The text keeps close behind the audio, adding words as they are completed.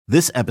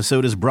This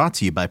episode is brought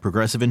to you by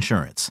Progressive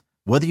Insurance.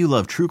 Whether you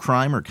love true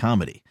crime or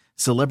comedy,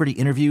 celebrity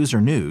interviews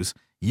or news,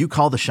 you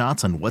call the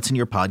shots on what's in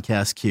your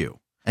podcast queue.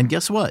 And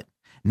guess what?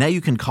 Now you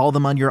can call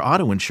them on your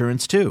auto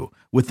insurance too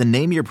with the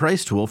Name Your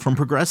Price tool from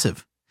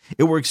Progressive.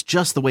 It works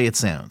just the way it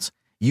sounds.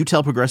 You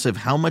tell Progressive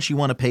how much you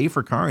want to pay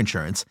for car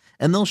insurance,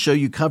 and they'll show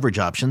you coverage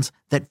options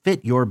that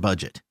fit your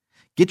budget.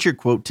 Get your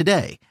quote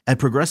today at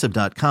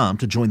Progressive.com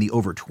to join the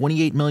over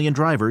 28 million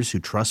drivers who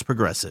trust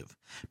Progressive.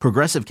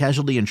 Progressive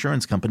Casualty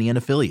Insurance Company and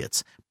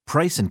Affiliates.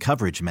 Price and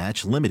coverage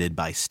match limited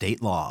by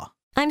state law.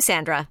 I'm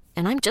Sandra,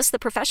 and I'm just the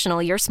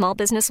professional your small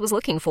business was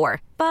looking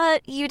for.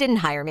 But you didn't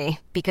hire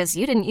me because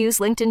you didn't use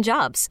LinkedIn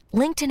Jobs.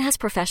 LinkedIn has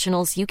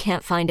professionals you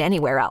can't find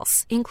anywhere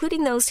else,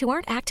 including those who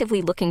aren't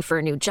actively looking for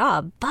a new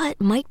job, but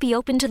might be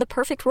open to the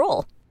perfect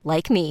role,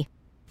 like me.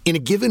 In a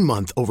given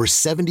month, over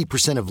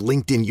 70% of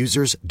LinkedIn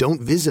users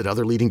don't visit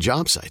other leading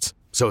job sites.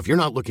 So if you're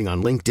not looking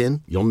on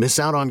LinkedIn, you'll miss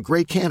out on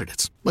great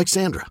candidates like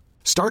Sandra.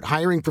 Start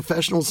hiring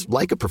professionals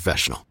like a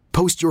professional.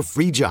 Post your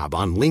free job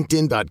on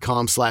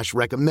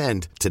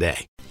linkedin.com/recommend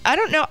today. I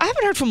don't know. I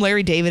haven't heard from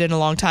Larry David in a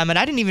long time, and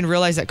I didn't even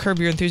realize that Curb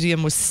Your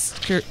Enthusiasm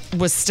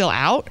was still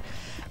out.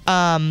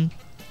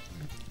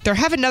 They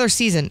have another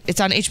season.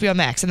 It's on HBO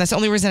Max, and that's the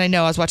only reason I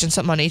know. I was watching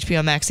something on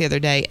HBO Max the other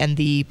day, and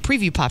the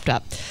preview popped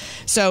up.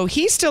 So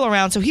he's still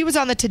around. So he was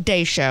on the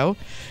Today Show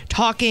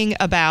talking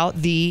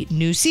about the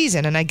new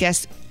season, and I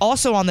guess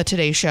also on the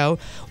Today Show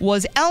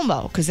was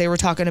Elmo, because they were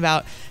talking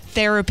about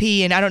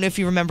therapy, and I don't know if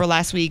you remember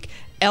last week,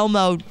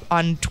 Elmo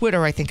on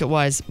Twitter, I think it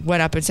was,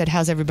 went up and said,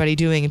 "How's everybody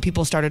doing?" And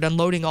people started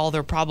unloading all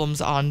their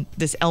problems on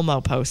this Elmo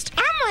post.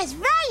 Elmo is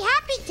very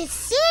happy to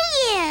see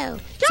you.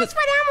 Just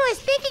what Elmo is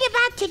thinking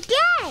about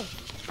today.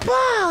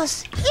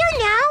 Balls. You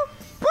know,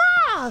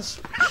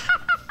 balls.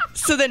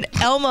 So then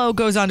Elmo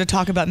goes on to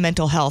talk about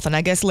mental health, and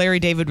I guess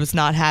Larry David was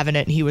not having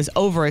it, and he was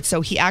over it,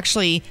 so he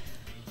actually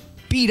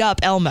beat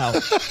up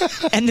Elmo.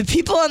 And the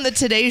people on the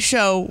Today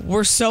Show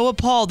were so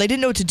appalled. They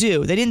didn't know what to do.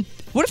 What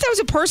if that was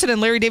a person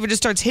and Larry David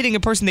just starts hitting a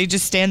person? They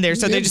just stand there.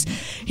 So and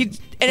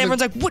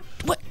everyone's like, what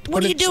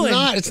are you doing?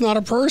 It's not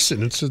a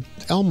person. It's an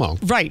Elmo.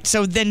 Right.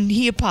 So then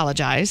he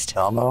apologized.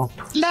 Elmo.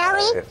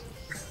 Larry?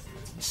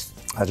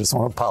 I just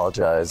want to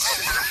apologize.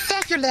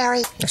 Thank you,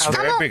 Larry. That's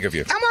very big of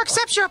you. Elmo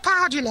accepts your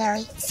apology,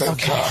 Larry.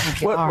 Thank God.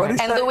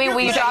 What And Louis, will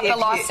you drop the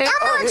lawsuit?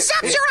 Elmo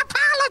accepts your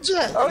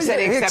apology. Oh,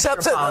 said he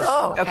accepts it.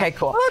 Oh. Okay,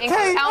 cool.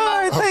 Okay, all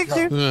right, thank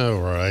you.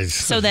 All right.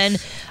 So then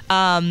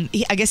I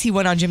guess he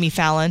went on Jimmy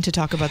Fallon to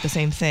talk about the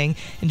same thing,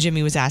 and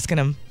Jimmy was asking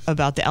him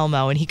about the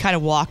Elmo, and he kind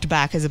of walked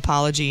back his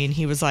apology, and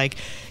he was like,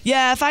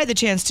 yeah, if I had the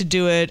chance to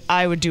do it,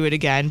 I would do it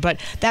again. But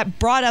that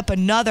brought up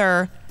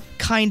another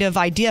kind of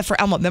idea for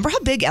Elmo. Remember how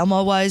big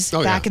Elmo was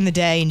back in the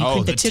day, and you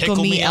could the Tickle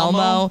Me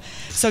Elmo.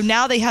 So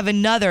now they have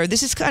another.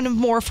 This is kind of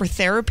more for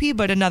therapy,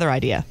 but another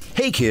idea.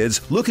 Hey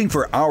kids, looking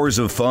for hours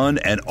of fun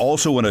and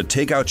also want to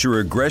take out your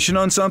aggression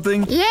on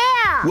something?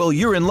 Yeah. Well,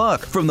 you're in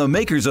luck. From the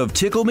makers of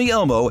Tickle Me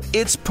Elmo,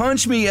 it's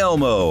Punch Me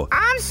Elmo.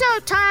 I'm so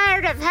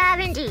tired of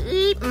having to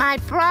eat my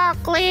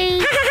broccoli.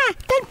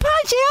 Then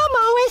punch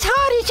Elmo as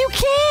hard as you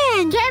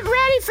can. Get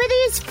ready for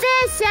these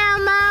fists,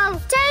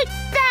 Elmo. Take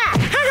that.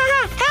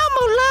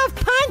 Elmo loves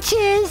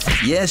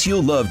punches. Yes,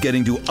 you'll love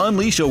getting to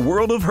unleash a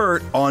world of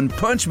hurt on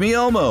Punch Me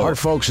Elmo. All right,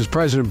 folks, it's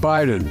President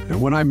Biden. And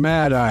when I'm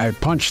mad, I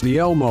punch the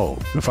Elmo.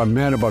 If I'm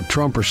mad about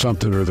Trump or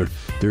something or the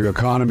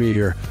economy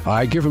here,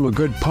 I give him a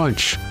good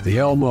punch. The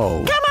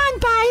Elmo. Come on,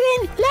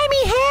 Biden. Let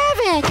me have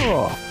it.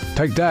 Oh,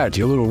 take that,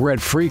 you little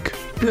red freak.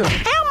 Elmo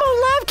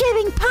love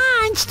getting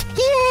punched.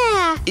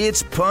 Yeah.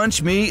 It's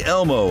Punch Me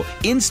Elmo.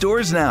 In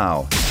stores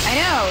now. I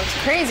know, it's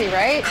crazy,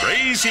 right?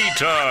 Crazy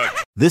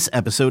talk. This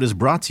episode is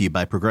brought to you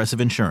by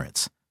Progressive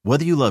Insurance.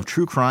 Whether you love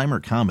true crime or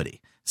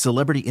comedy,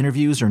 celebrity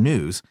interviews or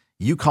news,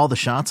 you call the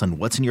shots on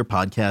what's in your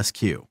podcast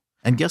queue.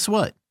 And guess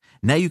what?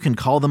 Now you can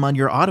call them on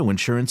your auto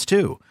insurance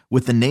too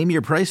with the Name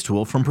Your Price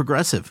tool from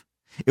Progressive.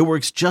 It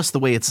works just the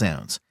way it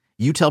sounds.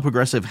 You tell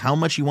Progressive how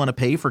much you want to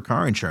pay for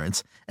car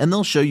insurance, and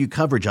they'll show you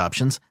coverage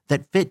options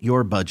that fit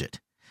your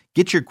budget.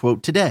 Get your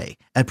quote today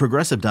at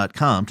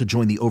Progressive.com to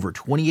join the over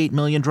 28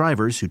 million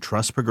drivers who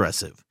trust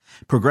Progressive.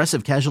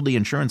 Progressive Casualty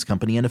Insurance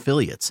Company and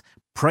Affiliates.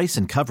 Price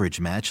and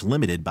coverage match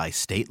limited by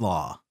state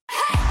law.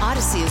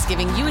 Odyssey is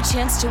giving you a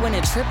chance to win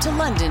a trip to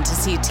London to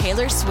see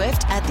Taylor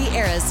Swift at the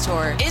Eras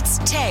Tour. It's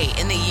Tay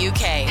in the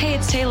UK. Hey,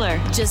 it's Taylor.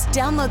 Just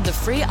download the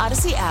free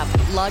Odyssey app,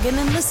 log in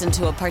and listen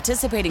to a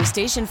participating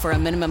station for a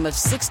minimum of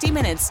 60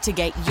 minutes to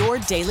get your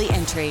daily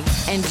entry.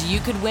 And you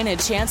could win a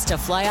chance to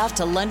fly off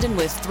to London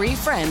with 3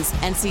 friends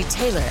and see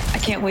Taylor. I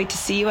can't wait to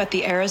see you at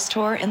the Eras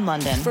Tour in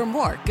London. For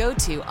more, go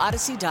to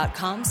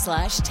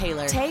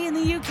odyssey.com/Taylor. Tay in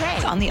the UK.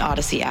 It's on the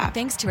Odyssey app.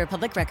 Thanks to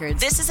Republic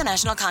Records. This is a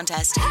national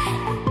contest.